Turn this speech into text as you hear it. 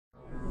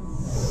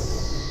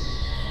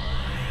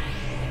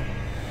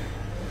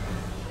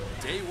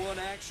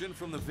action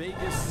from the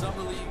Vegas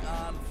Summer League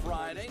on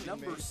Friday.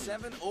 Number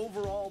 7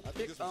 overall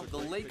pick of the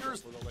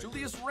Lakers,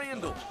 Julius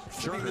Randle.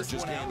 Shurna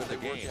just came to the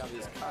game. Out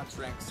his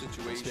contract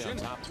situation.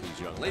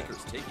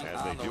 Lakers taking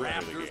on the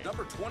Raptors.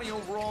 Number 20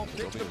 overall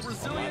pick, the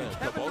Brazilian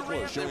Kevin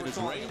Durant. Showing his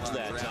range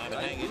that time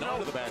and hanging on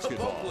to the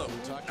basketball.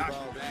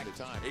 Caboclo back,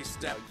 a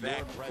step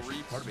back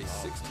three, part of a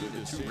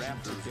 16-2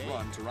 Raptors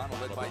run. Toronto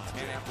led by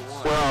 10 after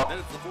 1. Then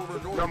it's the former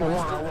Northwestern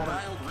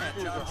Wildcat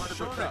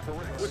Shurna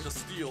with the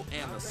steal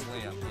and the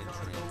slam in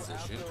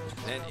transition.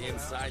 Then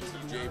inside,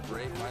 TJ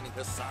Bray finding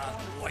Hassan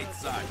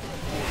Whiteside.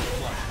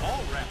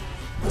 All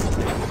Raptors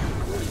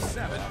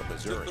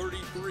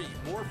 47-33.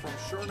 More from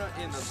Shurna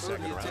in the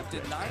 30.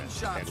 Attempted 9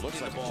 shots in the ball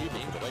game.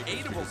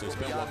 8 of them will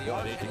be on the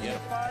arc.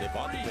 They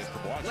bought the pick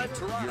from Washington led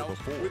Toronto with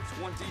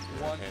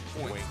 21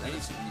 points. That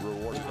is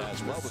rewarded as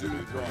well with a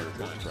new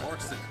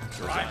contract.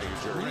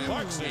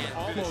 Clarkson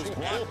almost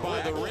blocked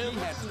by the rim. He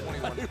had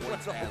 21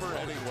 points as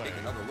well. Take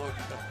another look. I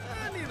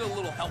need a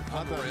little help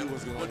on the rim,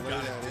 but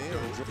got it to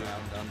go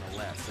down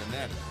nonetheless. And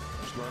then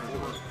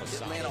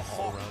Atlanta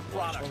Hawk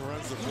product,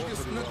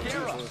 Lucas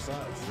Nogueira,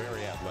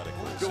 very athletic.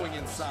 going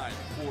inside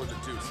for the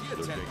Deuce. He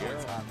had 10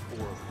 points on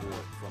 4 of 4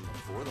 from the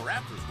floor. The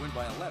Raptors win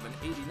by 11,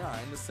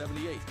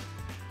 89-78.